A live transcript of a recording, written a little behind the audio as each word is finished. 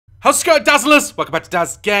How's it going, Dazzlers? Welcome back to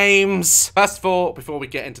Daz Games. First of all, before we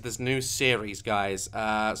get into this new series, guys,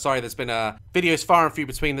 sorry, there's been videos far and few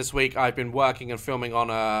between this week. I've been working and filming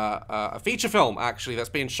on a feature film, actually, that's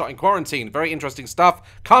being shot in quarantine. Very interesting stuff.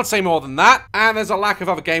 Can't say more than that. And there's a lack of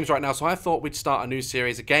other games right now, so I thought we'd start a new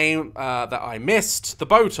series, a game that I missed the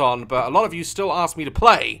boat on, but a lot of you still asked me to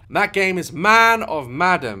play. And that game is Man of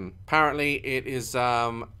Madam. Apparently, it is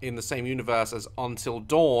in the same universe as Until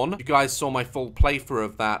Dawn. You guys saw my full playthrough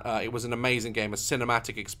of that. It was an amazing game, a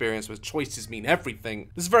cinematic experience where choices mean everything.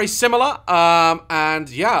 This is very similar, and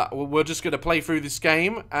yeah, we're just going to play through this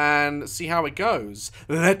game and see how it goes.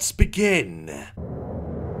 Let's begin.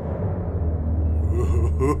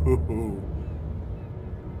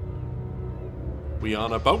 We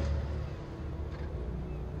on a boat?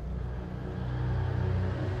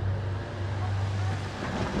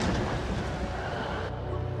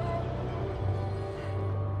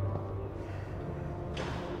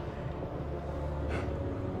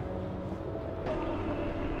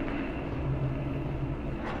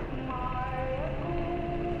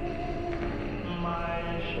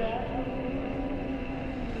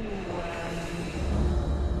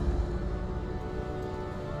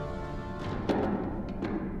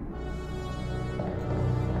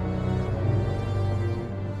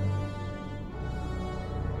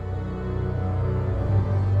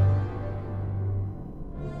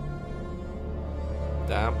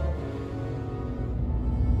 Damn.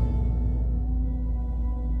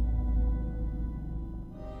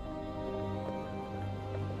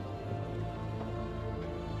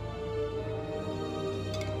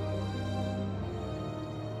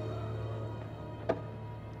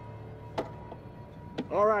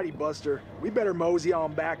 Alrighty, Buster. We better mosey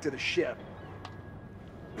on back to the ship.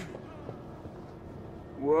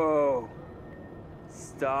 Whoa.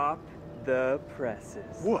 Stop the presses.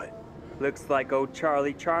 What? Looks like old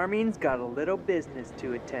Charlie Charming's got a little business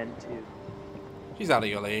to attend to. She's out of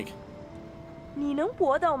your league. 你能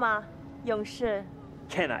搏斗吗，勇士？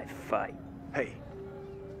 Can I fight? Hey,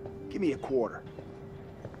 give me a quarter.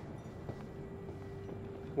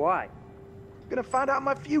 Why? Gonna find out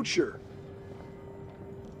my future.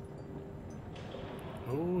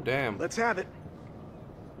 Oh, damn. Let's have it.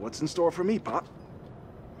 What's in store for me, Pop?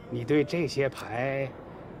 你对这些牌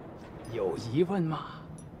有疑问吗？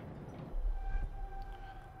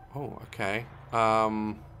 Oh, okay. How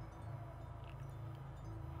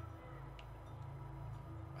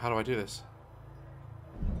do I do this?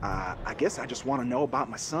 I guess I just want to know about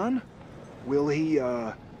my son. Will he,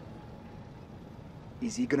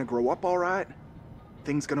 is he gonna grow up all right?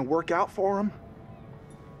 Things gonna work out for him?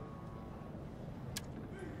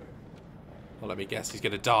 Well, let me guess, he's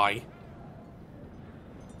gonna die.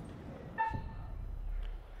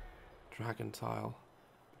 Dragon tile.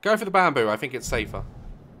 Go for the bamboo, I think it's safer.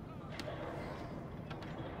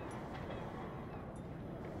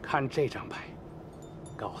 看这张牌，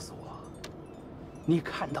告诉我，你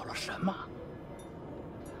看到了什么？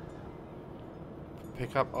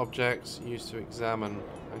 Pick up objects used to examine.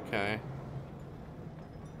 Okay.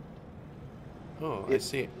 Oh, I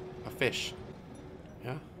see a fish.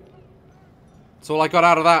 Yeah. That's all I got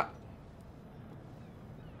out of that.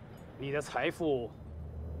 你的财富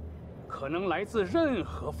可能来自任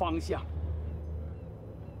何方向，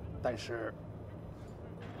但是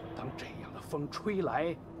当这样的风吹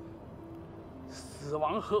来，死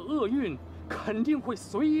亡和厄运肯定会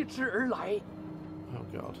随之而来。 Oh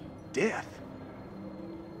god. Death?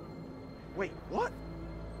 Wait, what?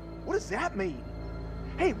 What does that mean?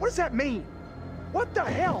 Hey, what does that mean? What the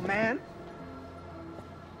hell, man?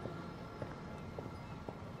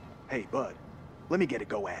 Hey, Bud, let me get a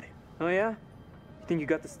go at it. Oh yeah? You think you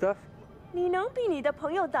got the stuff? 你能比你的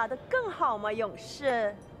朋友打得更好吗，勇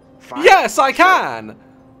士？ Fine. Yes, I can!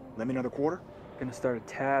 Let me another quarter. Gonna start a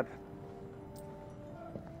tab.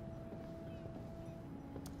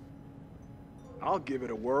 I'll give it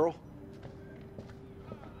a whirl.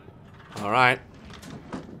 Alright.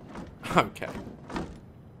 Okay.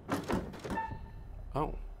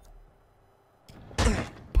 Oh.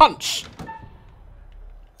 Punch!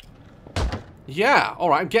 Yeah,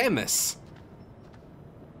 alright, I'm getting this.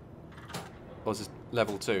 Or is this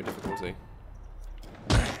level 2 difficulty?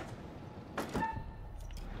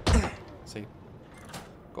 See?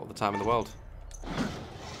 Got all the time in the world.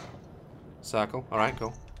 Circle, alright,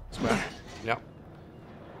 cool. Square. Yep.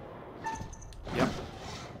 Yep.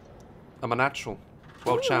 I'm a natural.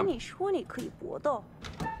 World 我以为 champ. 你说你可以搏斗。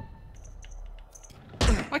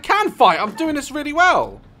 I can fight! I'm doing this really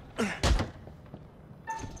well!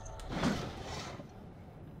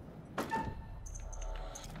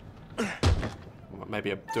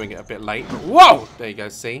 Maybe I'm doing it a bit late. Whoa! There you go,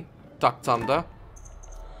 see? Ducked under.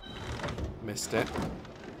 Missed it.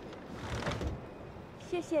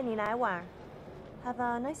 谢谢你来玩 Have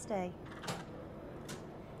a nice day.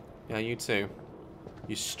 Yeah, you too.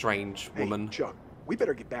 You strange woman. Hey, Chuck, we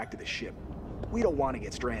better get back to the ship. We don't want to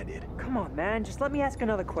get stranded. Come on, man. Just let me ask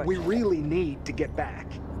another question. We really need to get back.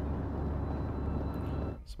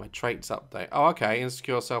 So my traits update. Oh, okay.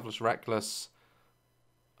 Insecure, selfless, reckless.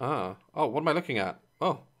 Ah. Oh, what am I looking at?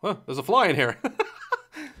 Oh, there's a fly in here.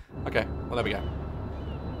 Okay, well, there we go.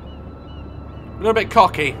 A little bit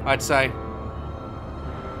cocky, I'd say.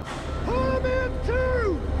 Come in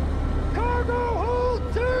two! Cargo hold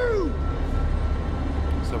two!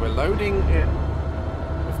 So we're loading it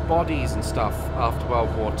with bodies and stuff after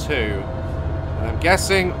World War II. And I'm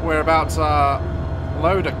guessing we're about to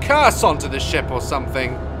load a curse onto the ship or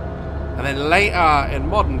something. And then later, in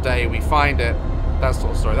modern day, we find it. That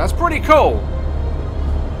sort of story. That's pretty cool.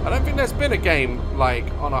 I don't think there's been a game,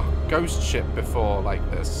 like, on a ghost ship before like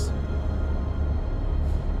this.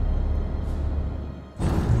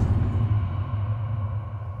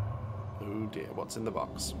 Oh dear, what's in the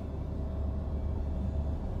box?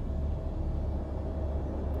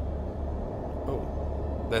 Oh,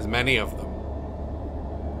 there's many of them.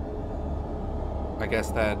 I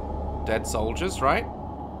guess they're dead soldiers, right?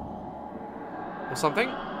 Or something?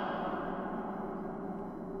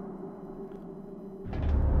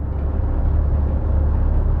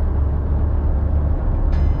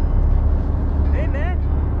 Hey, man.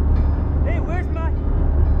 Hey, where's my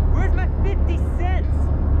 50 cents?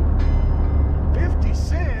 50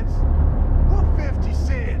 cents? What 50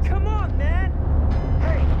 cents? Come on, man.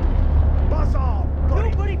 Hey, buzz off,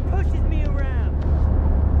 buddy. Nobody pushes me around.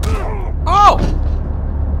 Oh!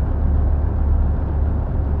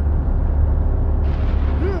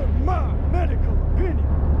 In my medical opinion,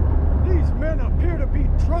 these men appear to be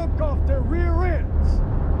drunk off their rear ends.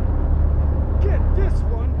 Get this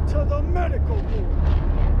one to the medical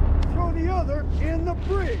ward. Throw the other in the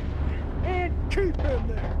brig. And keep him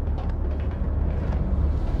there.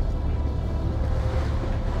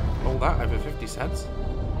 All that over 50 cents?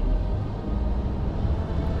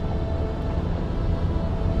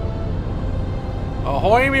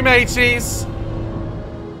 Ahoy, me mateys!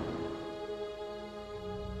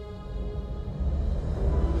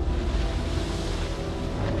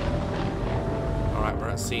 Alright, we're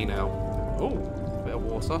at sea now. Oh, a bit of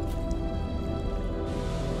water.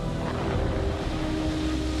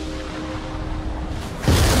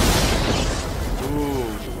 Ooh.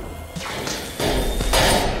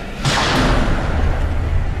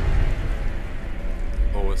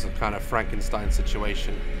 Oh, it's a kind of Frankenstein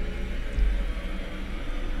situation.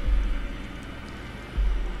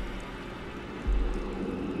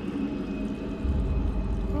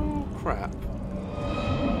 Oh, crap.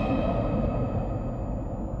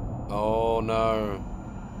 Oh, no.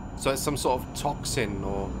 So it's some sort of toxin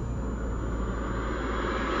or...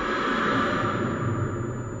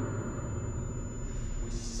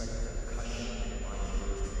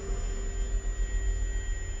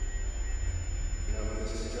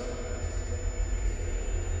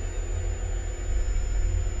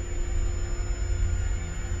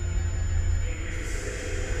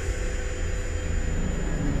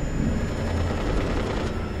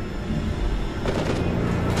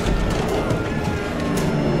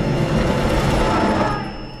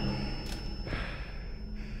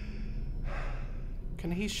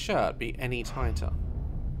 Can his shirt be any tighter?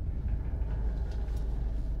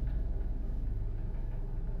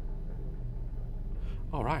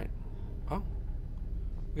 All right. Oh.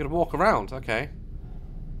 We're gonna walk around, okay.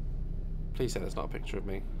 Please say there's not a picture of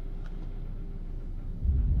me.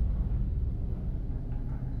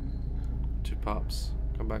 Two pups.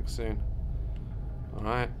 Come back soon.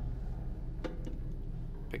 Alright.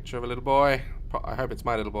 Picture of a little boy. I hope it's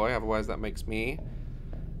my little boy, otherwise that makes me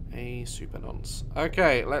a super nonce.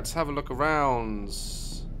 Okay, let's have a look around.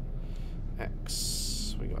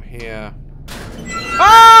 X. We got here.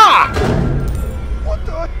 Ah! What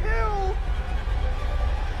the hell?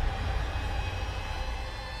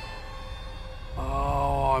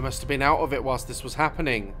 Oh, I must have been out of it whilst this was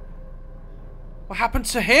happening. What happened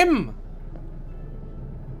to him?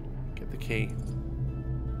 Get the key.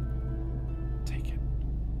 Take it.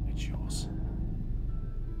 It's yours.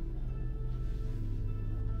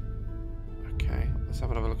 Okay, let's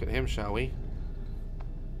have another look at him, shall we?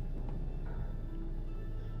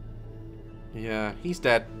 Yeah, he's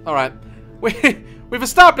dead. Alright. We've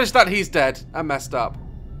established that he's dead and messed up.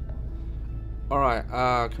 Alright,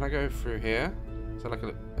 can I go through here? Is there like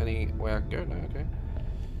any way I can go? No, okay.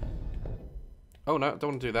 Oh no,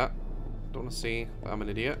 don't want to do that. Don't want to see that I'm an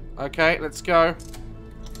idiot. Okay, let's go.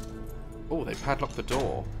 Oh, they padlocked the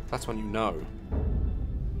door. That's when you know.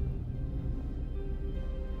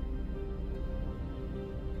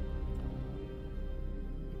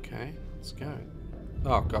 Okay, let's go.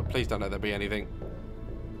 Oh god, please don't let there be anything.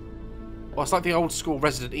 Oh, it's like the old school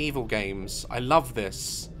Resident Evil games. I love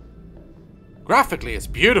this. Graphically, it's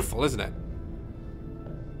beautiful, isn't it?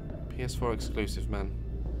 PS4 exclusive, man.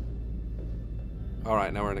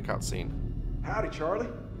 Alright, now we're in a cutscene. Howdy, Charlie.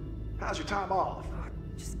 How's your time off?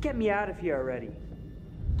 Just get me out of here already.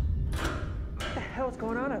 What the hell's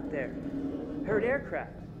going on up there? Heard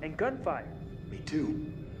aircraft and gunfire. Me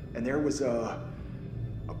too. And there was a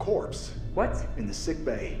corpse. What? In the sick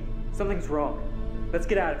bay. Something's wrong. Let's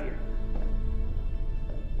get out of here.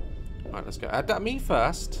 Alright, let's go. Me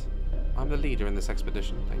first. I'm the leader in this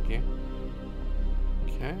expedition, thank you.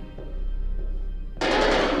 Okay.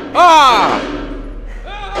 Ah!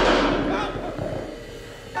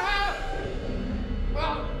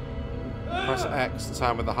 Press X to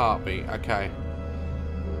time with the heartbeat. Okay.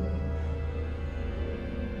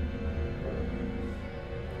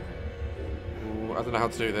 Ooh, I don't know how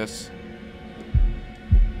to do this.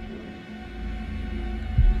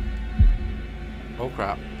 Oh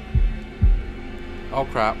crap. Oh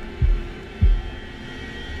crap.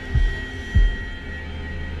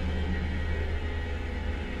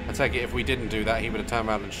 I take it if we didn't do that, he would have turned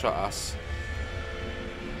around and shot us.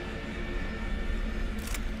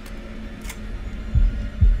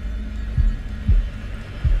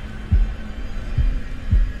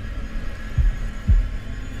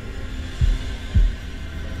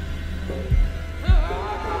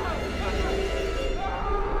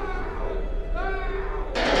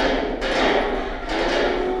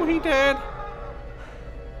 Oh, he did.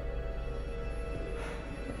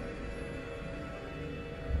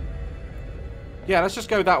 Yeah, let's just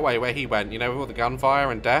go that way where he went, you know, with all the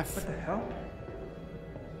gunfire and death. What the hell?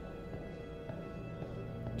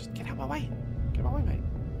 Just get out of my way. Get out of my way, mate.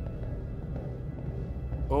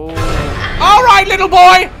 Oh. Alright, little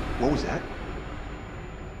boy! What was that?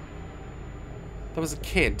 There was a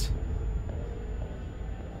kid.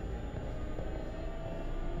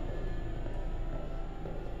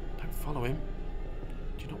 Don't follow him.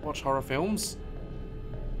 Do you not watch horror films?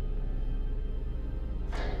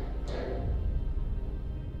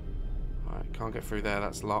 Can't get through there,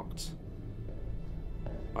 that's locked.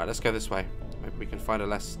 Alright, let's go this way. Maybe we can find a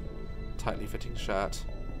less tightly fitting shirt.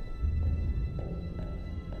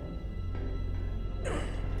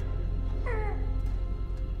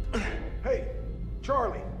 Hey,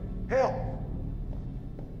 Charlie, help!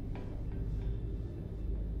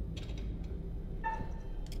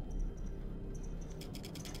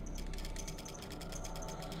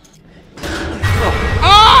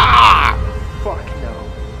 Fuck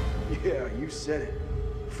no. Yeah, you said it.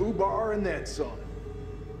 Foobar and then some.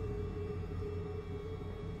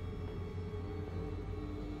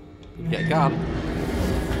 Get a gun.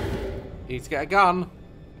 You need to get a gun.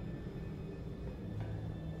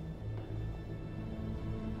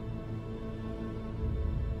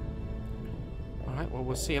 Alright, well,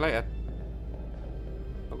 we'll see you later.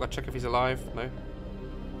 I've got to check if he's alive. No?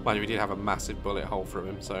 Mind you, we did have a massive bullet hole through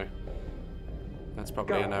him, so that's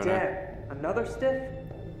probably a no-no. Damn. Another stiff?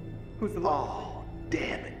 Who's the Oh,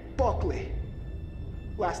 damn it. Buckley.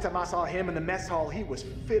 Last time I saw him in the mess hall, he was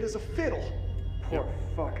fit as a fiddle. poor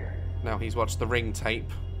fucker? Now he's watched the Ring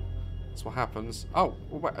tape. That's what happens. Oh,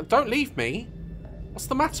 don't leave me. What's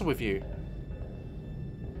the matter with you?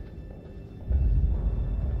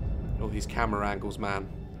 All these camera angles,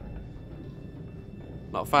 man.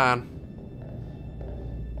 Not a fan.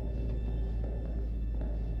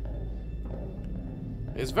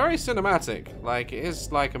 It's very cinematic. Like, it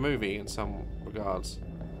is like a movie in some regards.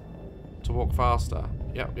 To walk faster.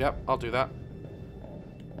 Yep, I'll do that.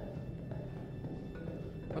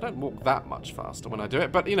 I don't walk that much faster when I do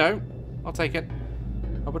it, but, you know, I'll take it.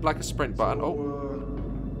 I would like a sprint button.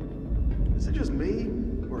 Is it just me?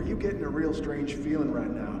 Or are you getting a real strange feeling right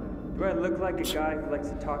now? Do I look like a guy who likes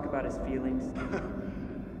to talk about his feelings?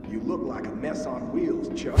 You look like a mess on wheels,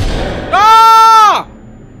 Chuck. Ah!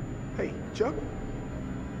 Hey, Chuck?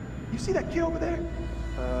 You see that kid over there?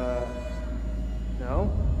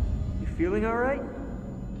 No? You feeling alright?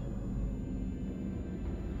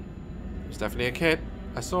 It's definitely a kid.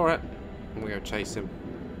 I saw it. I'm gonna go chase him.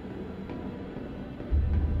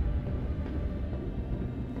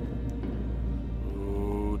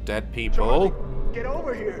 Ooh, dead people. Charlie, get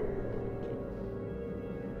over here.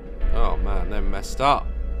 Oh man, they're messed up.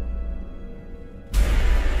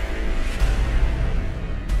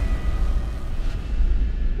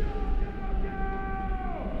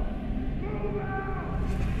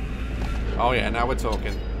 Oh yeah, now we're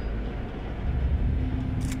talking.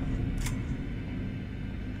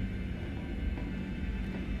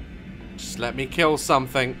 Just let me kill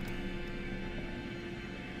something.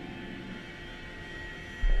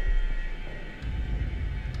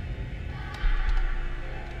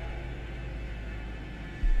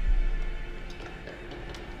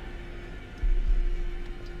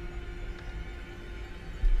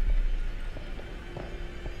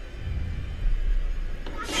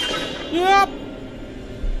 Yep.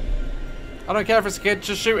 I don't care if it's a kid,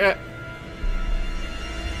 just shoot it.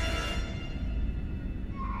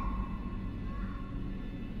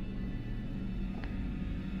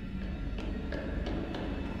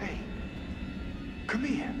 Hey, come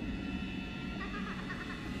here.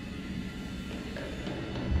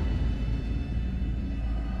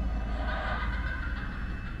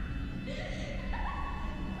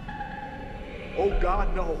 Oh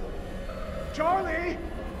God, no. Charlie!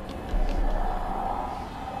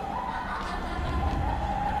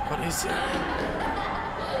 What is it?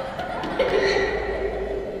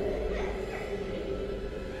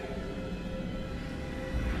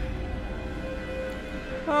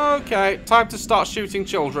 Okay, time to start shooting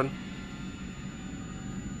children.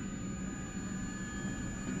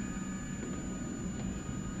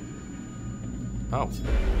 Oh,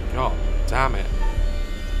 God damn it.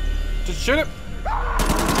 Just shoot it.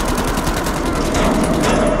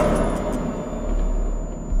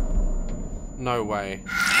 No way.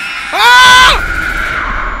 Ah!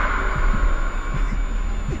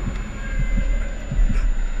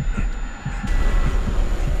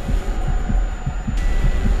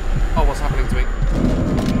 Oh, what's happening to me?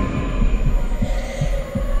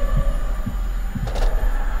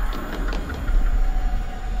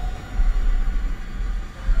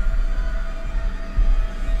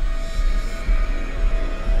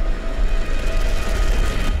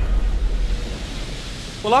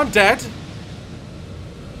 Well, I'm dead.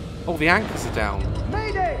 Oh, the anchors are down.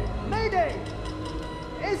 Mayday! Mayday!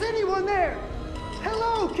 Is anyone there?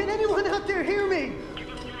 Hello? Can anyone out there hear me?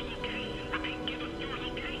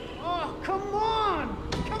 Oh, come on!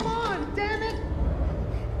 Come on, damn it!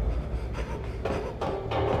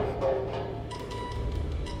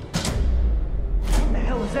 What the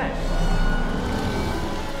hell is that?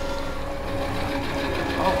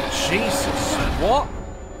 Oh, Jesus. What?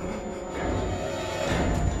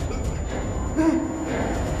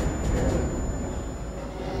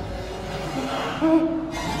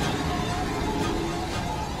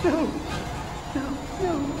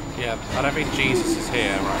 Yeah, I don't think Jesus is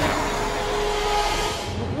here right now.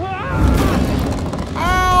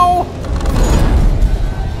 Ow!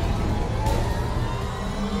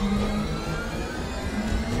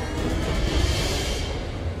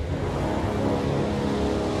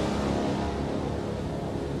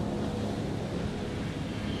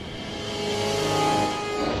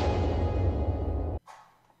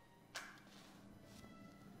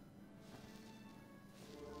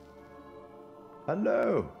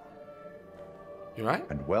 Hello, You right?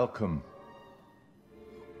 and welcome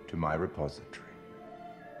to my repository.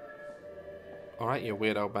 Alright, you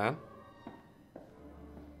weird old man.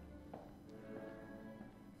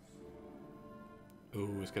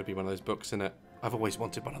 Ooh, it's gonna be one of those books, in it. I've always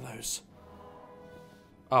wanted one of those.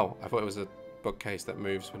 Oh, I thought it was a bookcase that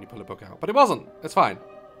moves when you pull a book out. But it wasn't! It's fine.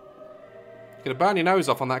 You're gonna burn your nose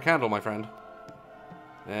off on that candle, my friend.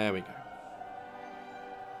 There we go.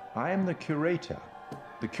 I am the curator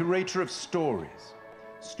of stories.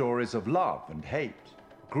 Stories of love and hate,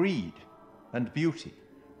 greed and beauty,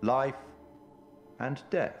 life and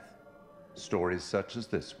death. Stories such as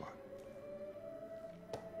this one.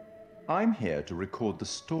 I'm here to record the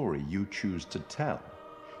story you choose to tell.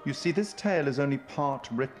 You see, this tale is only part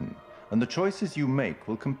written, and the choices you make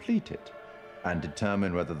will complete it, and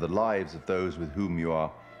determine whether the lives of those with whom you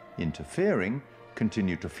are interfering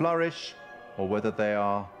continue to flourish, or whether they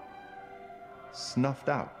are snuffed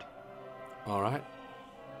out. Alright.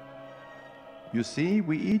 You see,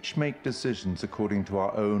 we each make decisions according to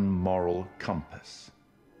our own moral compass.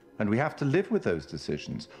 And we have to live with those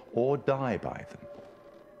decisions, or die by them.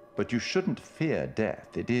 But you shouldn't fear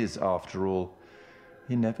death. It is, after all,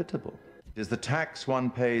 inevitable. It is the tax one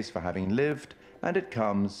pays for having lived, and it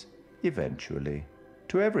comes, eventually,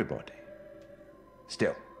 to everybody.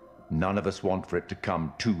 Still, none of us want for it to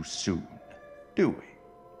come too soon, do we?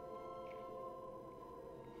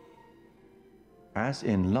 As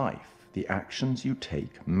in life, the actions you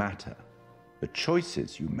take matter. The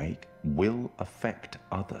choices you make will affect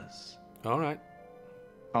others. Alright.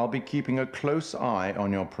 I'll be keeping a close eye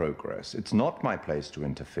on your progress. It's not my place to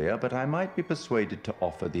interfere, but I might be persuaded to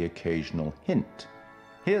offer the occasional hint.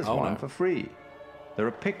 Here's Oh, one no. for free. There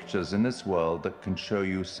are pictures in this world that can show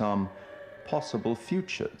you some possible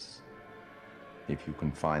futures. If you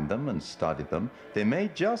can find them and study them, they may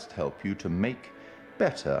just help you to make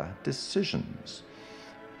better decisions.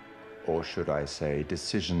 Or should I say,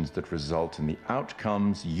 decisions that result in the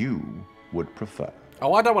outcomes you would prefer.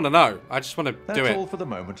 Oh, I don't want to know. I just want to do That's it. all for the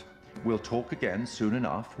moment. We'll talk again soon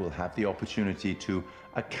enough. We'll have the opportunity to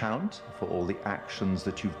account for all the actions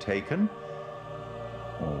that you've taken,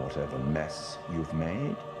 or whatever mess you've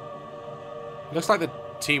made. It looks like the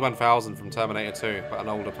T-1000 from Terminator 2, but an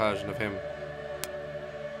older version of him.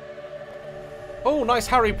 Oh, nice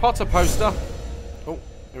Harry Potter poster. Oh,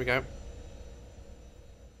 here we go.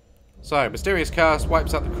 So, mysterious curse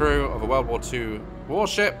wipes out the crew of a World War II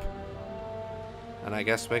warship. And I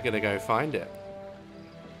guess we're going to go find it.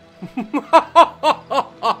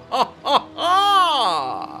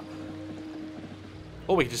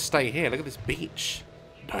 Or we can just stay here. Look at this beach.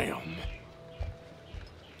 Damn.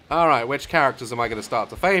 Alright, which characters am I going to start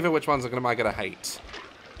to favour? Which ones am I going to hate?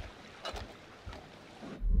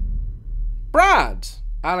 Brad!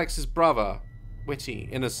 Alex's brother. Witty,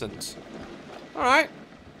 innocent. Alright.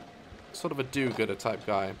 Sort of a do-gooder type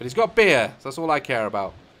guy. But he's got beer, so that's all I care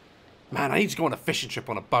about. Man, I need to go on a fishing trip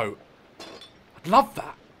on a boat. I'd love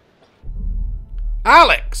that.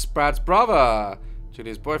 Alex! Brad's brother.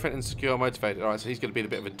 Julia's boyfriend, insecure, motivated. Alright, so he's going to be a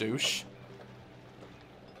bit of a douche.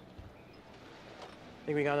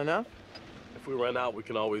 Think we got enough? If we run out, we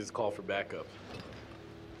can always call for backup.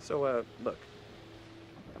 So, look.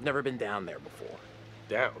 I've never been down there before.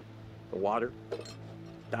 Down? The water,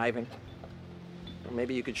 diving. Or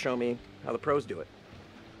maybe you could show me how the pros do it.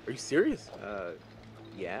 Are you serious?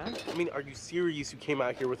 Yeah? I mean, are you serious you came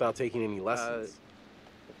out here without taking any lessons?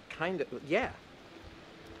 Kind of, yeah.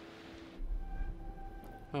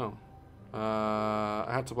 Oh. I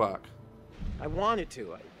had to work. I wanted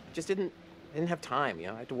to. I just didn't have time, you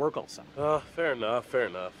know? I had to work all summer. Fair enough, fair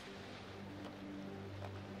enough.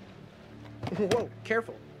 Whoa,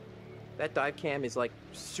 careful. That dive cam is, like,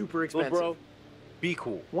 super expensive. Little bro, be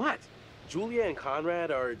cool. What? Julia and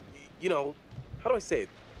Conrad are, you know, how do I say it?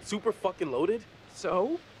 Super fucking loaded.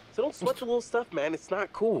 So? So don't sweat the little stuff, man. It's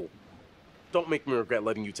not cool. Don't make me regret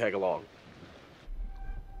letting you tag along.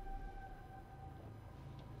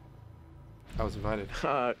 I was invited.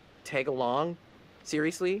 Tag along?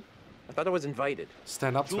 Seriously? I thought I was invited.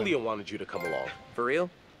 Stand up to Julia him. wanted you to come along. For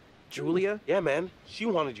real? Julia? Yeah, man. She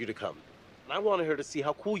wanted you to come. And I wanted her to see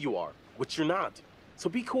how cool you are, which you're not. So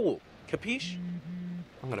be cool. Capiche?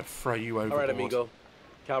 I'm going to throw you overboard. All right, amigo.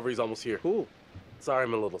 Calvary's almost here. Cool. Sorry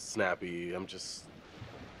I'm a little snappy. I'm just...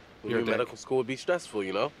 You're a dick. medical school would be stressful,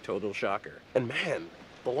 you know? Total shocker. And man,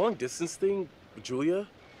 the long distance thing with Julia,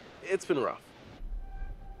 it's been rough.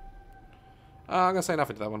 I'm going to say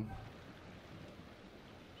nothing to that one.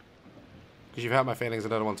 Because you've hurt my feelings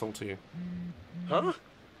and I don't want to talk to you. Huh?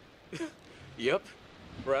 Yep.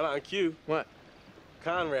 Right on cue. What?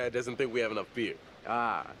 Conrad doesn't think we have enough beer.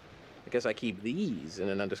 Ah, I guess I keep these in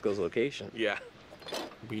an undisclosed location. Yeah.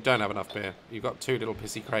 But you don't have enough beer. You've got 2 little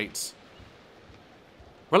pissy crates.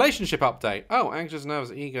 Relationship update. Oh, anxious,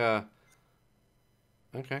 nervous, eager.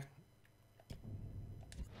 Okay.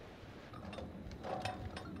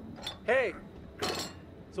 Hey.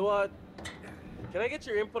 So, can I get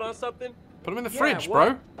your input on something? Put them in the Yeah, fridge,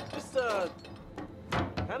 well, bro. Just,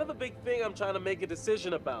 kind of a big thing I'm trying to make a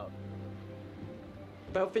decision about.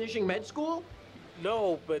 About finishing med school?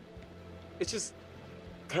 No, but it's just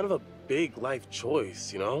kind of a big life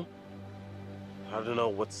choice, you know? I don't know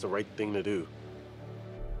what's the right thing to do.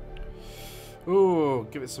 Ooh,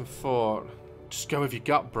 give it some thought. Just go with your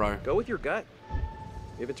gut, bro. Go with your gut.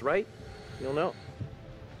 If it's right, you'll know.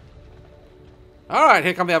 Alright,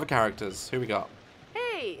 here come the other characters. Who we got?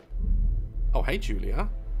 Hey, Oh, hey, Julia.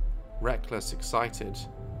 Reckless, excited.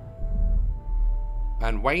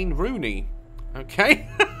 And Wayne Rooney. Okay.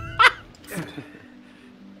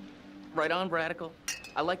 Right on, Bradical.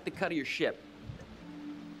 I like the cut of your ship.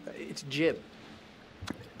 It's jib.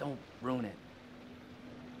 Don't ruin it.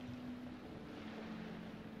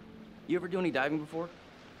 You ever do any diving before?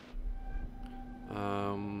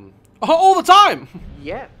 Oh, all the time!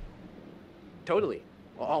 Yeah. Totally.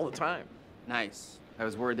 All the time. Nice. I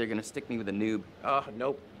was worried they're gonna stick me with a noob.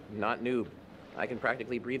 Nope. Not noob. I can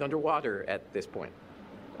practically breathe underwater at this point.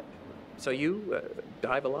 So you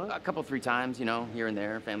dive a lot? A couple, 3 times, you know, here and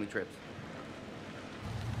there, family trips.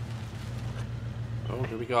 Oh,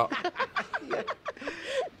 who we got?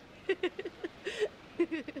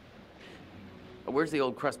 Where's the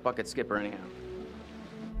old crust bucket skipper anyhow?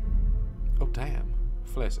 Oh, damn.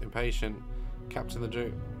 Fliss, impatient. Captain the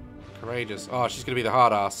Duke. Courageous. Oh, she's going to be the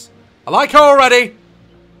hard ass. I like her already!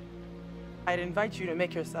 I'd invite you to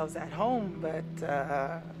make yourselves at home, but,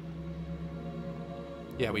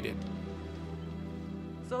 Yeah, we did.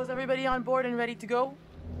 So is everybody on board and ready to go?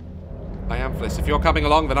 I am, Fliss. If you're coming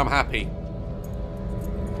along, then I'm happy.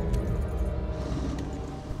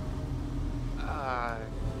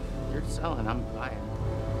 You're selling, I'm buying.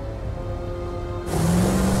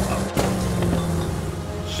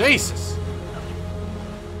 Jesus!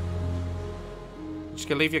 Just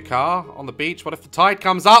gonna leave your car on the beach? What if the tide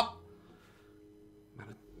comes up?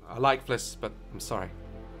 I like Fliss, but I'm sorry.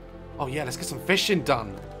 Oh yeah, let's get some fishing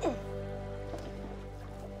done.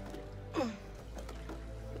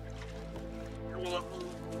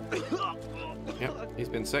 Yep, he's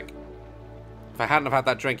been sick. If I hadn't have had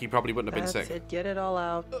that drink, he probably wouldn't have been sick. That's it. Get it all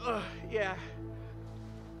out. Yeah.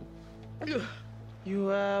 You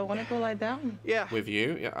want to go lie down? Yeah. With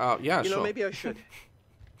you? Yeah, yeah, You sure. know, maybe I should.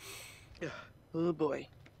 Yeah. Oh boy.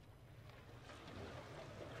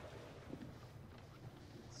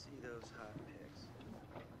 Let's see those hot pics.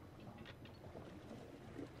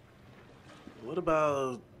 What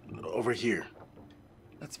about over here?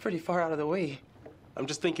 That's pretty far out of the way. I'm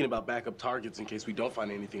just thinking about backup targets in case we don't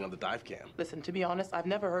find anything on the dive cam. Listen, to be honest, I've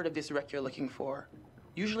never heard of this wreck you're looking for.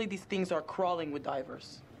 Usually these things are crawling with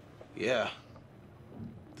divers. Yeah.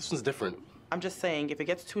 This one's different. I'm just saying, if it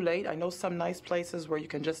gets too late, I know some nice places where you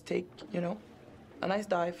can just take, you know, a nice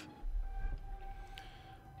dive.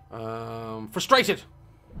 Frustrated.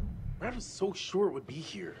 Brad was so sure it would be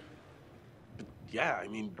here. But yeah, I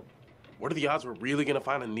mean, what are the odds we're really gonna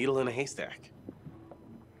find a needle in a haystack?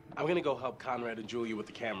 I'm gonna go help Conrad and Julia with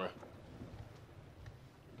the camera.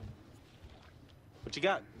 What you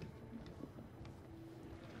got?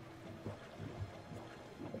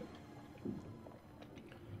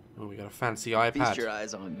 Oh, we got a fancy iPad. Feast your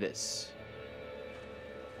eyes on this.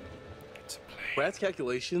 Brad's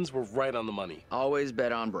calculations were right on the money. Always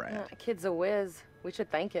bet on Brad. Kid's a whiz. We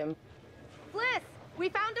should thank him. Bliss, we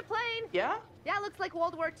found a plane. Yeah? Yeah, looks like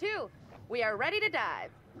World War II. We are ready to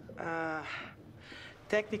dive.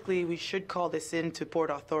 Technically, we should call this in to port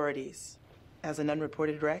authorities as an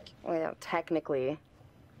unreported wreck. Well, technically.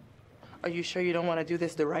 Are you sure you don't want to do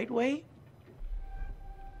this the right way?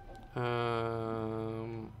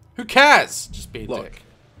 Who cares? Just be a Look, dick.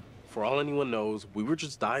 for all anyone knows, we were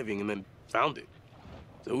just diving and then found it.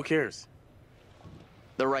 So who cares?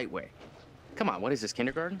 The right way. Come on, what is this,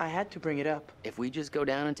 kindergarten? I had to bring it up. If we just go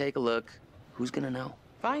down and take a look, who's gonna know?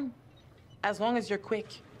 Fine. As long as you're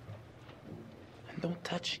quick. And don't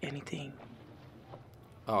touch anything.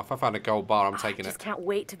 Oh, if I find a gold bar, I'm taking I just it. can't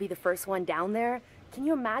wait to be the first one down there. Can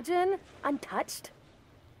you imagine? Untouched?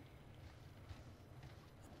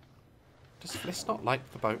 Does Fliss not like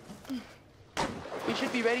the boat? We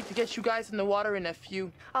should be ready to get you guys in the water in a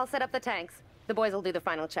few. I'll set up the tanks. The boys will do the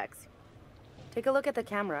final checks. Take a look at the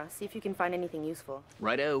camera. See if you can find anything useful.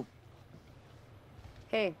 Righto.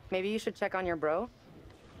 Hey, maybe you should check on your bro.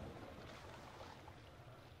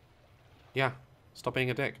 Yeah. Stop being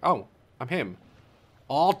a dick. Oh, I'm him.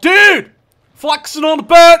 Oh, dude! Flexing on the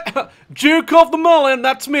boat! Duke of the Mullen,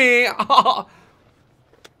 that's me! Alright,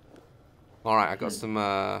 I got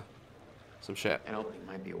some shit. An opening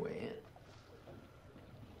might be a way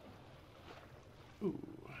in. Ooh.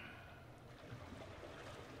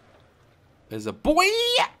 There's a boy!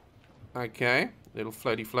 Okay, little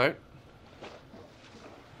floaty float.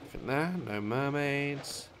 Nothing there, no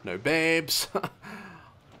mermaids, no babes.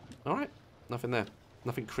 Alright, nothing there.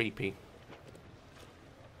 Nothing creepy.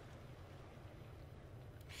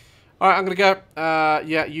 Alright, I'm gonna go.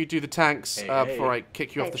 Yeah, you do the tanks before I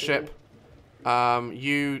kick you off the ship.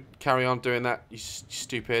 You carry on doing that, you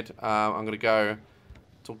stupid. I'm gonna go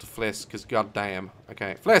talk to Fliss, because goddamn.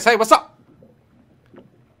 Okay, Fliss, hey, what's up?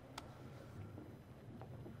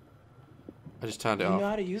 I just turned it You off. know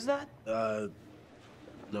how to use that?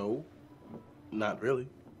 No. Not really.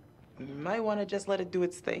 You might want to just let it do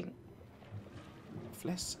its thing.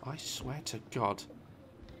 Fliss, I swear to God.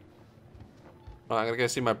 Right, I'm gonna go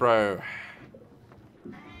see my bro.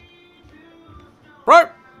 Bro!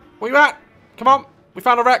 Where you at? Come on, we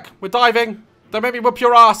found a wreck. We're diving. Don't make me whoop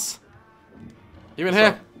your ass. You in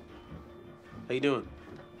here? How you doing?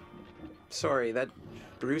 Sorry, that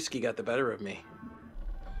brewski got the better of me.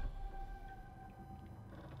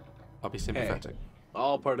 I'll be sympathetic. Hey,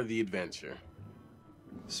 all part of the adventure.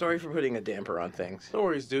 Sorry for putting a damper on things. No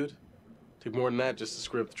worries, dude. Took more than that just to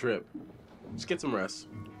screw up the trip. Just get some rest.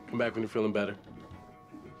 Come back when you're feeling better.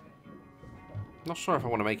 Not sure if I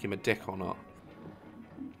want to make him a dick or not.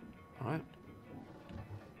 Alright.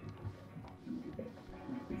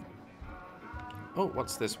 Oh,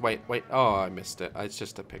 what's this? Wait. Oh, I missed it. It's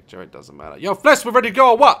just a picture. It doesn't matter. Yo, Fliss, we're ready to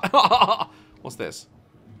go or what? What's this?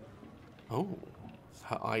 Oh,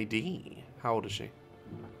 her ID. How old is she?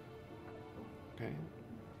 Okay.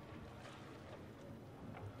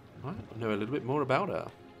 Right, I know a little bit more about her.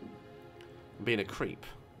 Being a creep.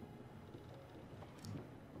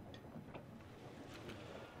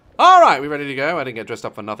 Alright, we ready to go? I didn't get dressed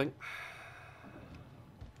up for nothing.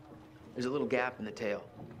 There's a little gap in the tail.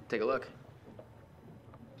 Take a look.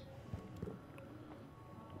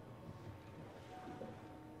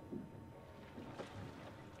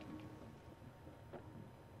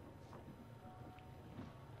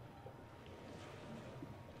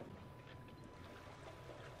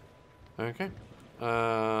 Okay.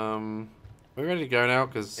 We're ready to go now,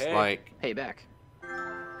 because, like... Hey, back.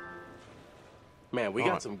 Man, we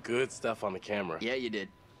got some good stuff on the camera. Yeah, you did.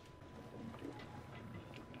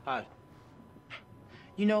 Hi.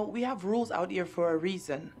 You know, we have rules out here for a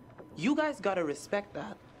reason. You guys gotta respect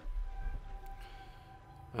that.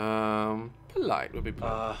 Polite would be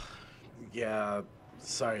polite. Yeah,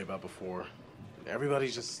 sorry about before.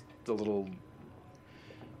 Everybody's just a little...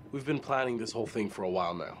 We've been planning this whole thing for a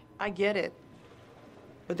while now. I get it.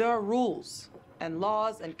 But there are rules and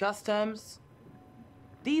laws and customs.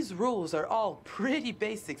 These rules are all pretty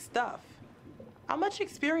basic stuff. How much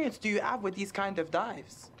experience do you have with these kind of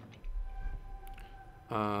dives?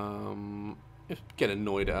 Get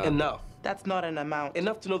annoyed at her. Enough. That's not an amount.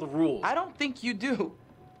 Enough to know the rules. I don't think you do.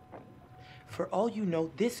 For all you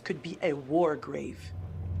know, this could be a war grave.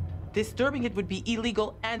 Disturbing it would be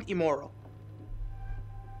illegal and immoral.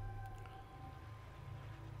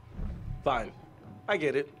 Fine. I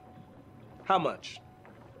get it. How much?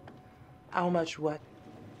 How much what?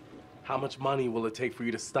 How much money will it take for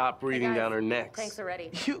you to stop breathing down her necks? Tanks are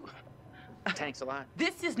ready. You... Tanks a lot.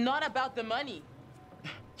 This is not about the money.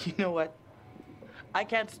 You know what? I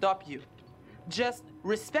can't stop you. Just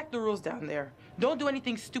respect the rules down there. Don't do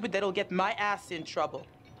anything stupid that'll get my ass in trouble.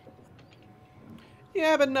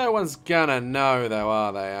 Yeah, but no one's gonna know, though,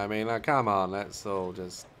 are they? I mean, like, come on, let's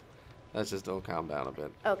just all calm down a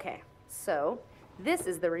bit. Okay, so this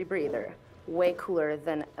is the rebreather. Way cooler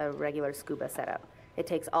than a regular scuba setup. It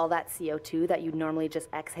takes all that CO2 that you'd normally just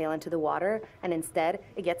exhale into the water, and instead,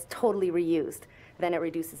 it gets totally reused. Then it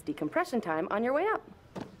reduces decompression time on your way up.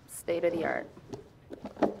 State of the art.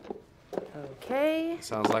 Okay.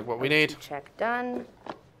 Sounds like what we need. Check done.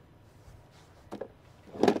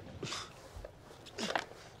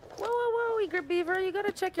 Whoa, eager beaver, you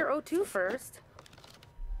gotta check your O2 first.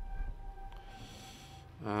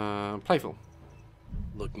 Playful.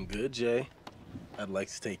 Looking good, Jay. I'd like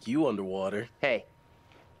to take you underwater. Hey,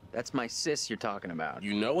 that's my sis you're talking about.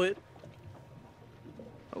 You know it.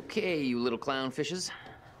 Okay, you little clownfishes.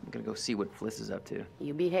 I'm gonna go see what Fliss is up to.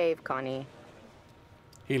 You behave, Connie.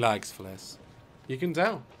 He likes Fliss. You can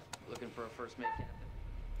tell. Looking for a first mate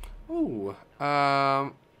captain. Ooh,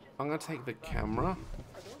 I'm gonna take the camera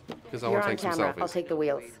because I want to take some selfies. I'll take the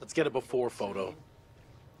wheels. Let's get a before photo.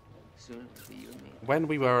 Soon it'll be you and me. When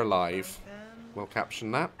we were alive. We'll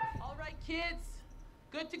caption that. All right, kids.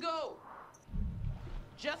 Good to go.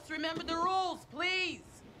 Just remember the rules, please.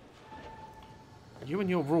 You and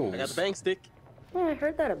your rules. I got the bang stick. Yeah, I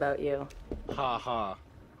heard that about you. Ha ha.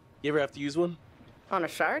 You ever have to use one? On a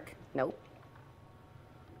shark? Nope.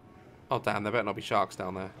 Oh damn, there better not be sharks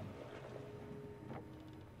down there.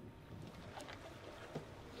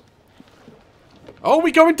 Oh,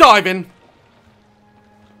 we going diving!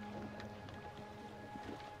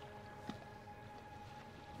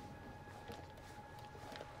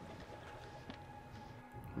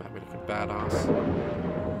 Man, we're looking badass.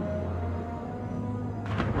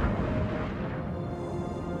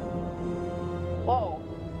 Whoa.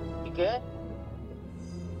 You good?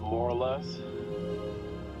 More or less.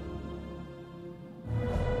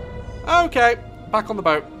 Okay, back on the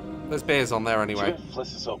boat. There's beers on there anyway.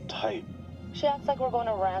 Fliss is so tight. She acts like we're going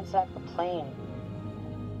to ransack the plane.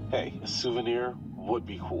 Hey, a souvenir would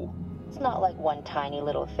be cool. It's not like one tiny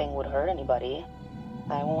little thing would hurt anybody.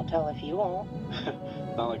 I won't tell if you won't.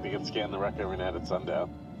 Not like they can scan the wreck every night at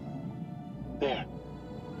sundown. There.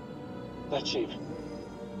 That shape.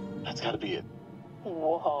 That's gotta be it.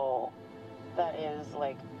 Whoa. That is,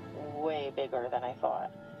 like, way bigger than I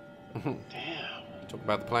thought. Damn. Talk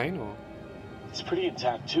about the plane, or? It's pretty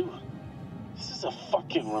intact, too. This is a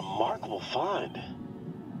fucking remarkable find.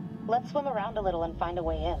 Let's swim around a little and find a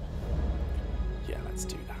way in. Yeah, let's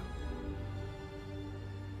do that.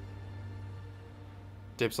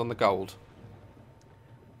 Dibs on the gold.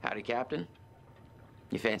 Howdy, Captain.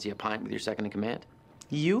 You fancy a pint with your second in command?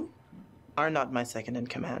 You are not my second in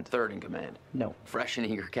command. Third in command. No. Fresh and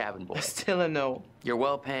eager cabin boy. Still a no. Your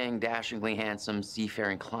well-paying, dashingly handsome,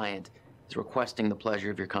 seafaring client is requesting the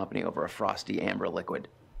pleasure of your company over a frosty amber liquid.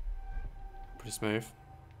 Pretty smooth.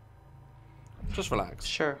 Just relax.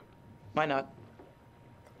 Sure. Why not?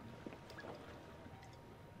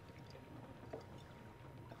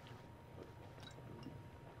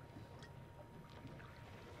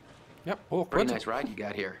 Yep, awkward. Pretty nice ride you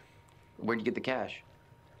got here. Where'd you get the cash?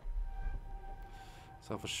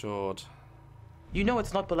 Self-assured. You know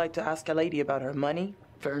it's not polite to ask a lady about her money.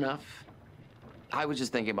 Fair enough. I was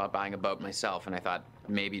just thinking about buying a boat myself, and I thought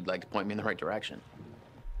maybe you'd like to point me in the right direction.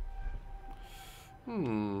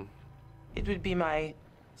 It would be my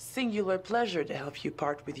singular pleasure to help you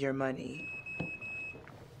part with your money.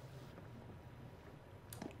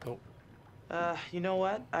 Oh. You know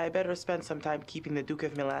what? I better spend some time keeping the Duke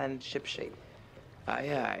of Milan shipshape.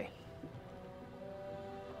 Aye, aye.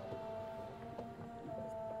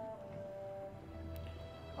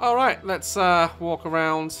 All right, let's walk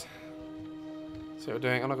around. See what we're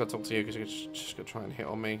doing. I'm not gonna talk to you because you're just gonna try and hit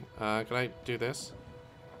on me. Can I do this?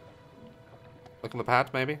 Look on the pad,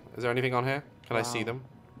 maybe? Is there anything on here? Can I see them?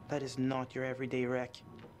 That is not your everyday wreck.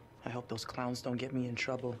 I hope those clowns don't get me in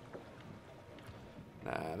trouble.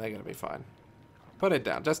 Nah, they're gonna be fine. Put it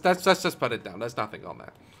down. Let's just put it down. There's nothing on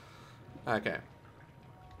there. Okay.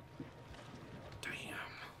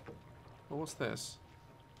 Damn. Well, what's this?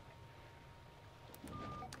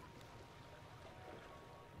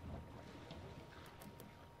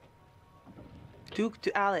 Duke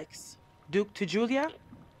to Alex. Duke to Julia?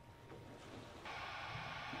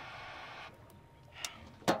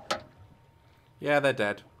 Yeah, they're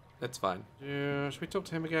dead. That's fine. Should we talk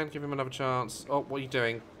to him again? Give him another chance. Oh, what are you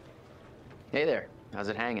doing? Hey there. How's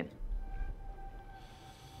it hanging?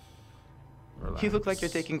 Relax. You look like you're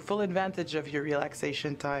taking full advantage of your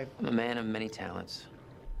relaxation time. I'm a man of many talents.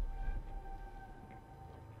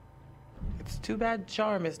 It's too bad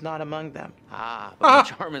charm is not among them. Ah, but my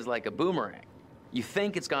charm is like a boomerang. You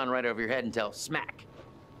think it's gone right over your head until smack.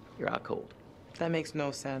 You're out cold. That makes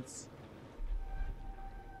no sense.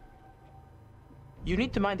 You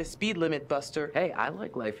need to mind the speed limit, Buster. Hey, I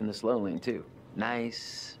like life in the slow lane, too.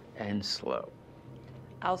 Nice and slow.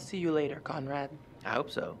 I'll see you later, Conrad. I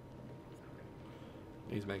hope so.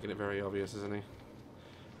 He's making it very obvious, isn't he?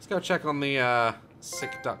 Let's go check on the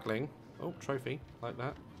sick duckling. Oh, trophy. Like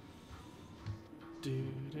that.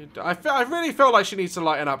 I really feel like she needs to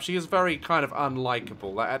lighten up. She is very kind of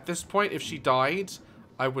unlikable. Like, at this point, if she died,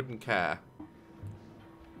 I wouldn't care.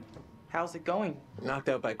 How's it going? Knocked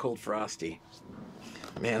out by Cold Frosty.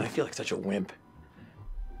 Man, I feel like such a wimp.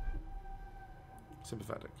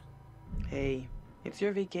 Sympathetic. Hey, it's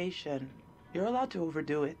your vacation. You're allowed to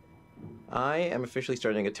overdo it. I am officially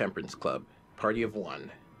starting a temperance club. Party of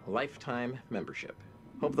one. Lifetime membership.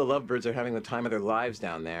 Hope the lovebirds are having the time of their lives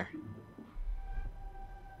down there.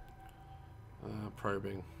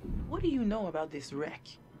 Probing. What do you know about this wreck?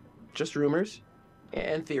 Just rumors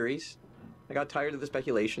and theories. I got tired of the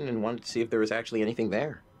speculation and wanted to see if there was actually anything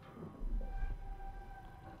there.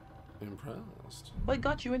 Impressed. What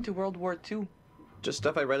got you into World War II? Just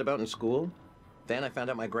stuff I read about in school. Then I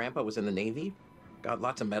found out my grandpa was in the Navy. Got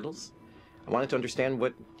lots of medals. I wanted to understand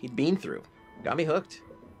what he'd been through. Got me hooked.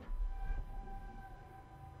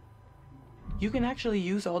 You can actually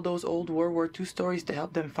use all those old World War II stories to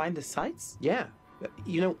help them find the sites? Yeah.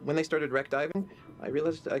 You know, when they started wreck diving, I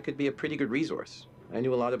realized I could be a pretty good resource. I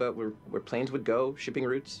knew a lot about where planes would go, shipping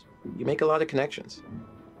routes. You make a lot of connections.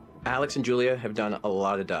 Alex and Julia have done a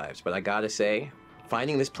lot of dives, but I gotta say,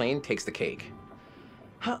 finding this plane takes the cake.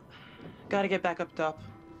 Huh. Gotta get back up top.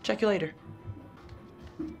 Check you later.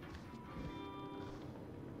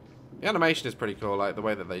 The animation is pretty cool, like the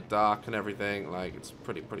way that they duck and everything. Like, it's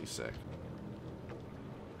pretty sick.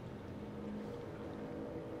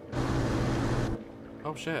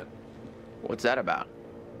 Oh shit. What's that about?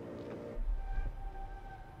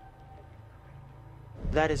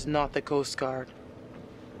 That is not the Coast Guard.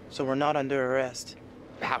 So we're not under arrest.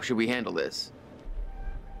 How should we handle this?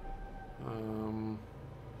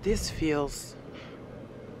 This feels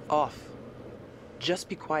off. Just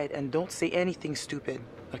be quiet and don't say anything stupid,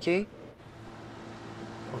 okay?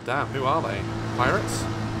 Oh damn, who are they? Pirates?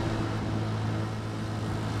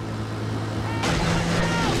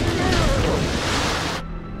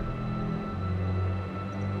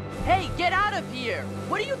 Hey, get out of here!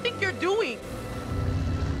 What do you think you're doing?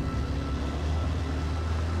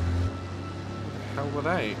 How were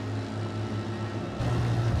they?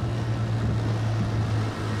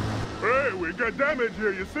 Hey, we got damage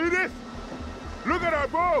here. You see this? Look at our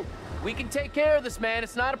boat. We can take care of this, man.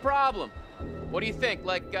 It's not a problem. What do you think?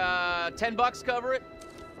 Like, $10 cover it?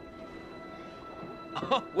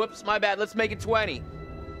 Oh, whoops, my bad. Let's make it 20.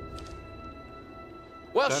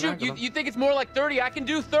 Well, shoot, you think it's more like 30? I can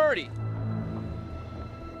do 30.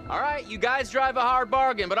 All right, you guys drive a hard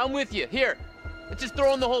bargain, but I'm with you. Here, let's just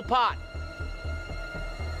throw in the whole pot.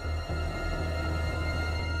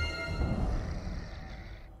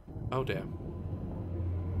 Oh dear.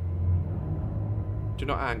 Do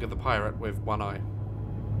not anger the pirate with one eye.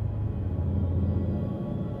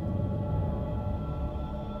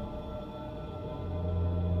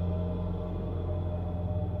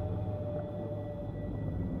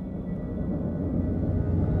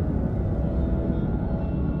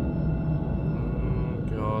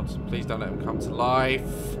 Oh God, please don't let him come to life.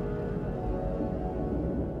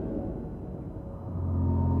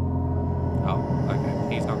 Oh,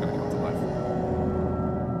 okay, he's not going to come to life.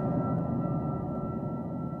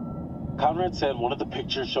 Conrad said one of the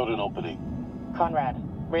pictures showed an opening. Conrad,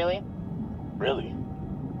 really? Really?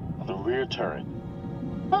 On the rear turret.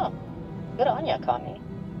 Huh. Good on ya, Connie.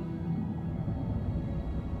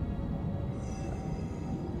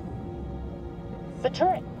 The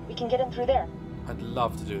turret. We can get in through there. I'd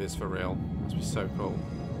love to do this for real. Must be so cool.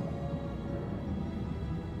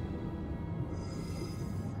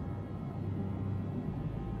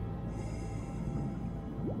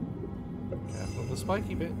 Careful of the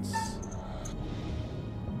spiky bits.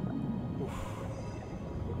 Oof.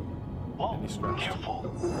 Whoa, Any scratch?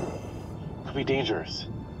 careful. Could be dangerous.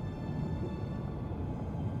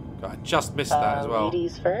 God, I just missed that as well.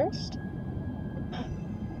 Ladies first?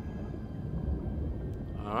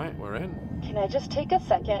 Alright, we're in. Can I just take a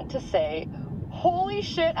second to say, holy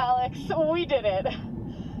shit, Alex, we did it.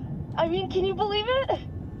 I mean, can you believe it?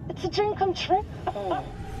 It's a dream come true.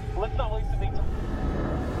 Let's not waste any time.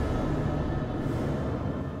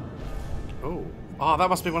 Oh. Oh, that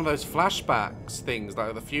must be one of those flashbacks things,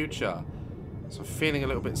 like the future. So I'm feeling a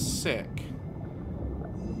little bit sick.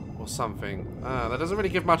 Or something. That doesn't really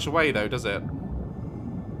give much away though, does it?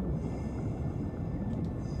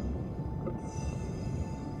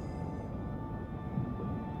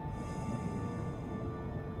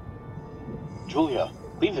 Julia,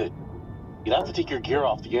 leave it. You'd have to take your gear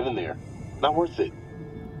off to get in there. Not worth it.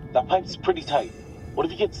 That pipe's pretty tight. What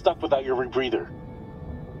if you get stuck without your rebreather?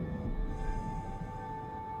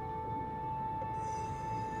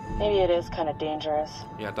 Maybe it is kind of dangerous.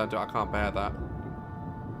 Yeah, don't do it. I can't bear that.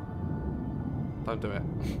 Don't do it.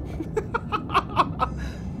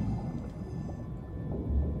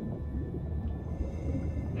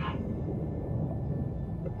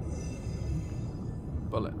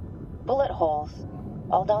 Bullet. Bullet holes.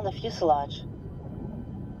 All down the fuselage.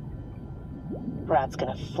 Brad's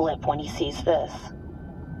gonna flip when he sees this.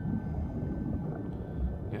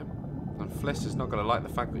 Yep. And Fliss is not going to like the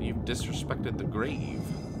fact that you've disrespected the grave.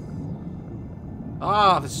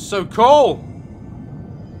 Ah, this is so cool!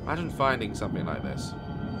 Imagine finding something like this.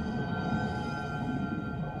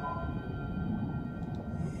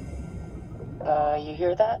 You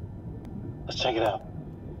hear that? Let's check it out.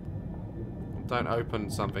 Don't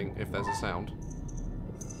open something if there's a sound.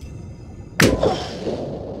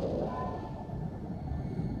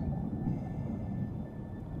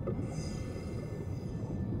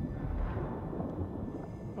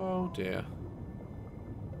 Oh dear.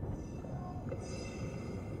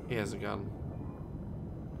 He has a gun.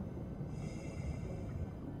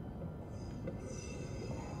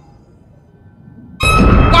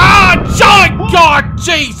 Ah! God,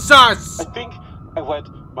 Jesus! I think I wet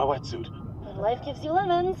my wetsuit. Life gives you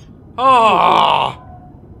lemons. Ah!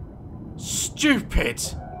 Stupid!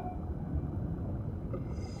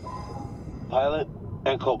 Pilot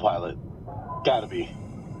and co-pilot. Gotta be.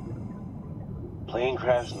 Plane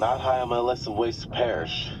crash not high on my list of ways to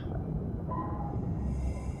perish.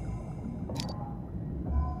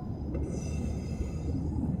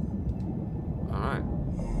 Alright.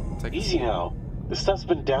 Take Easy now. This stuff's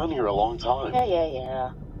been down here a long time.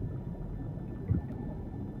 Yeah.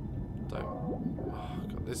 Don't. Oh,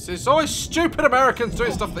 God. This is always stupid Americans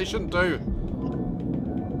doing stuff they shouldn't do.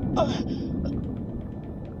 Oh!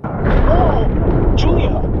 Julia!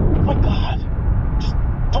 Oh my God! Just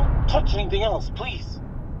don't touch anything else, please.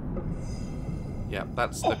 Yeah,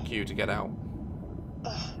 that's the cue to get out.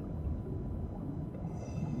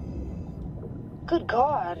 Good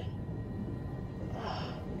God.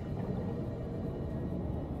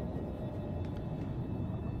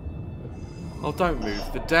 Oh, don't move.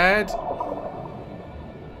 The dead.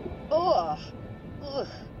 Ugh.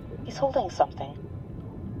 He's holding something.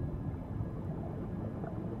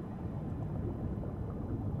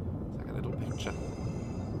 It's like a little picture.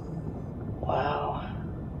 Wow.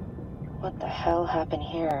 What the hell happened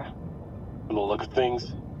here? From the look of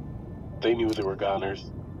things, they knew they were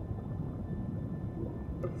goners.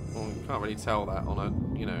 Well, you can't really tell that on a,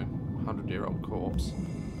 100-year-old corpse.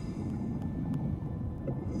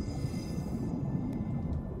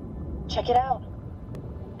 Check it out.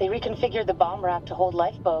 They reconfigured the bomb rack to hold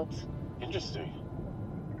lifeboats. Interesting.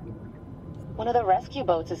 One of the rescue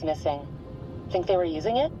boats is missing. Think they were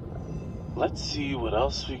using it? Let's see what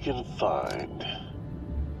else we can find.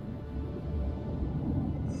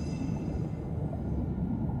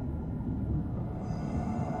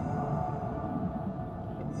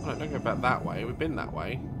 Alright, don't go back that way. We've been that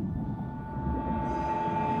way.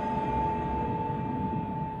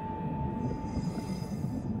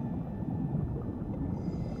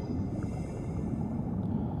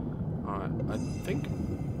 Alright, I think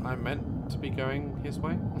I meant to be going his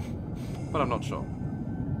way, but I'm not sure.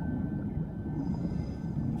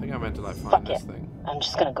 I think I meant to like find this thing. I'm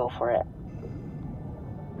just gonna go for it.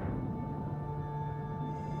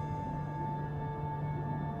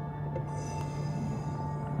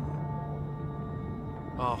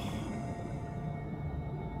 Oh.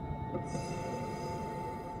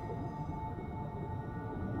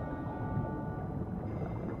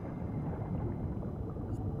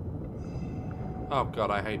 Oh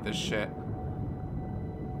god, I hate this shit.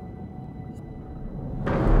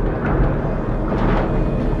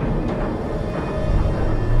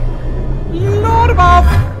 Lord above!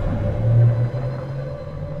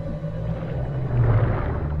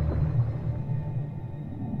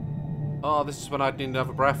 Oh, this is when I'd need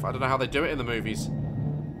another breath. I don't know how they do it in the movies.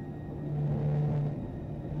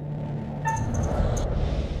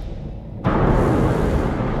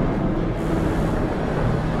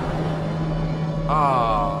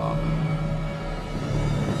 Ah.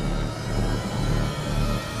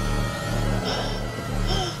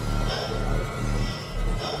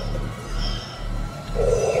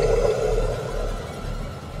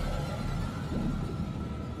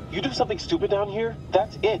 You do something stupid down here,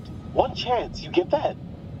 that's it. One chance, you get that?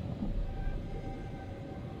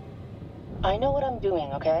 I know what I'm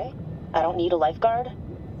doing, okay? I don't need a lifeguard.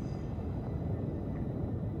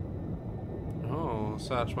 Oh,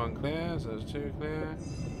 search one clear, search two clear.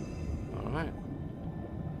 Alright.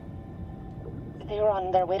 They were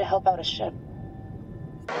on their way to help out a ship.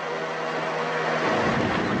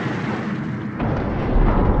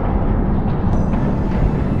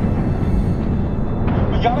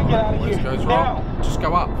 We gotta get out of here. This goes now. wrong. Just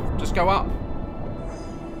go up. Just go up.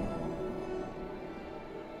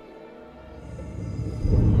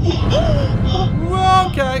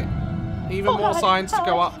 Okay. Even more signs to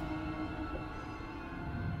go up.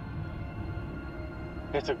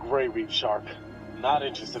 It's a gray reef shark. Not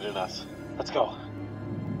interested in us. Let's go.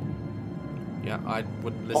 Yeah, I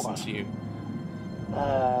wouldn't listen to you.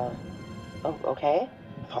 Oh, okay.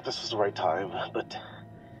 I thought this was the right time, but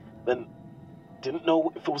then didn't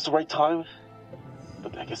know if it was the right time.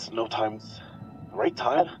 But I guess no time's the right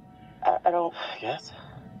time. I don't... Yes.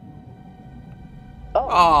 Oh.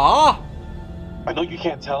 Aww. I know you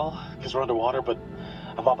can't tell because we're underwater, but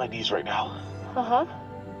I'm on my knees right now. Uh-huh.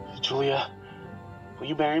 Julia, will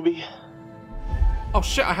you marry me? Oh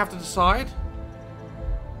shit, I have to decide?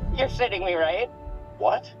 You're shitting me, right?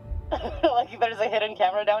 What? Like there's a hidden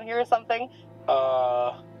camera down here or something?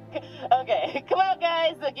 Okay, come on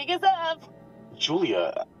guys, the gig is up!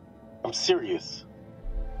 Julia, I'm serious.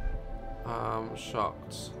 I'm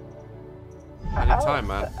shocked. Anytime,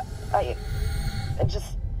 man. I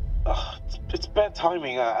just... It's bad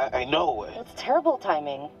timing, I know. It's terrible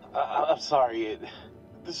timing. I'm sorry.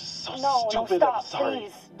 This is so stupid. No, stop, I'm sorry.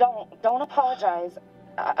 please. Don't apologize.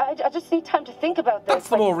 I just need time to think about this. That's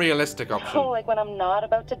the more realistic option. Like when I'm not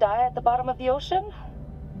about to die at the bottom of the ocean?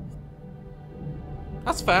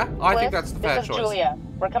 That's fair. I think that's the fair choice. This is Julia.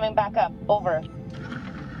 We're coming back up. Over.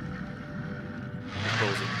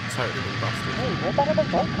 Balls have totally been busted. Hey, where'd that other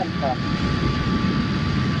boat come from?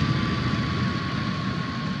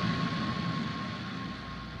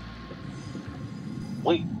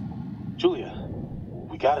 Wait, Julia,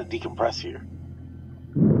 we gotta decompress here.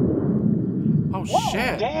 Oh Whoa,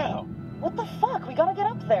 shit! Damn! What the fuck? We gotta get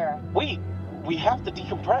up there. Wait, we have to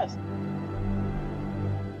decompress.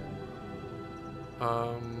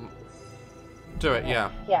 Do it, yeah.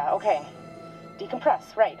 Yeah, okay.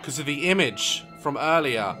 Decompress, right. Because of the image from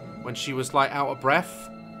earlier when she was like out of breath.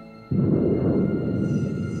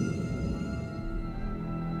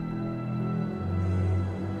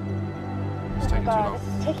 It's taking too long. This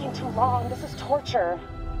is taking too long. This is torture.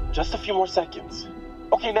 Just a few more seconds.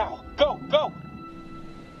 Okay, now, go, go!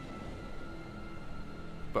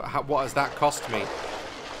 But what has that cost me?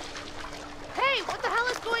 Hey, what the hell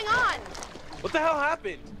is going on? What the hell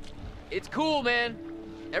happened? It's cool, man.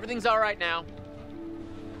 Everything's all right now.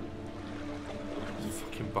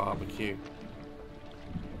 Fucking barbecue.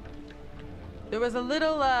 There was a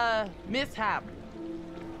little, mishap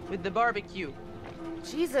with the barbecue.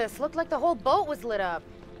 Jesus, looked like the whole boat was lit up.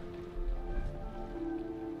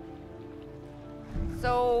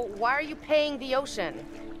 So, why are you paying the ocean?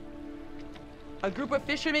 A group of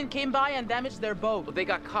fishermen came by and damaged their boat. But they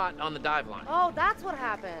got caught on the dive line. Oh, that's what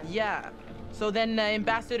happened. Yeah. So then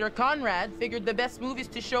Ambassador Conrad figured the best move is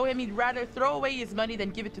to show him he'd rather throw away his money than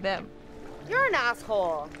give it to them. You're an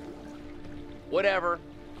asshole. Whatever.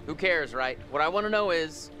 Who cares, right? What I want to know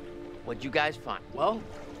is, what'd you guys find? Well,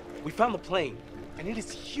 we found the plane, and it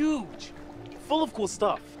is huge, full of cool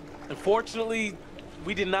stuff. Unfortunately,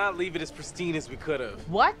 we did not leave it as pristine as we could have.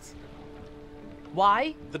 What?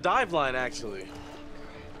 Why? The dive line, actually.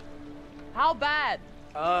 How bad?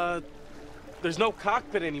 There's no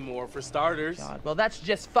cockpit anymore, for starters. God, well, that's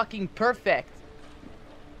just fucking perfect.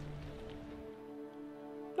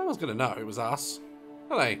 No one's gonna know it was us,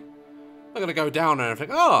 are they? They're gonna go down there and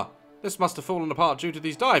think, oh, this must have fallen apart due to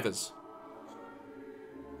these divers.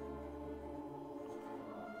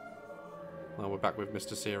 Well, we're back with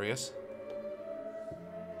Mr. Serious.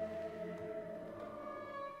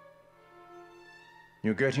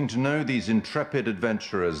 You're getting to know these intrepid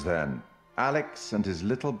adventurers then. Alex and his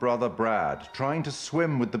little brother Brad, trying to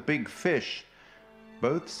swim with the big fish.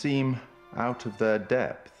 Both seem out of their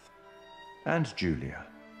depth. And Julia,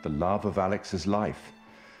 the love of Alex's life.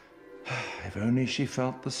 If only she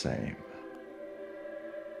felt the same.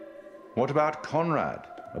 What about Conrad?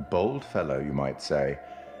 A bold fellow, you might say.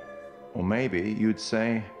 Or maybe you'd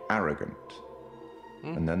say arrogant.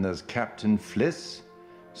 And then there's Captain Fliss,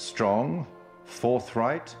 strong,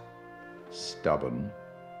 forthright, stubborn.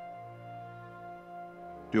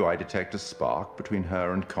 Do I detect a spark between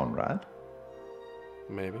her and Conrad?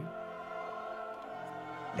 Maybe.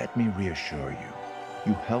 Let me reassure you.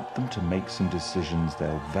 You help them to make some decisions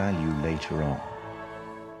they'll value later on.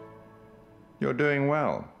 You're doing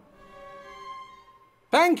well.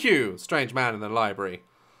 Thank you, strange man in the library.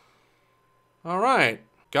 Alright.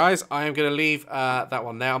 Guys, I am going to leave that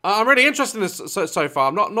one now. I'm really interested in this so far.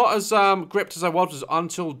 I'm not as gripped as I was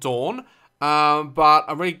Until Dawn. But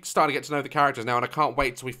I'm really starting to get to know the characters now, and I can't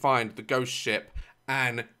wait till we find the ghost ship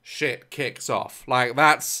and shit kicks off. Like,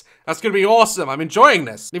 that's going to be awesome. I'm enjoying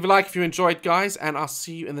this. Leave a like if you enjoyed, guys, and I'll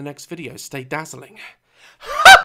see you in the next video. Stay dazzling.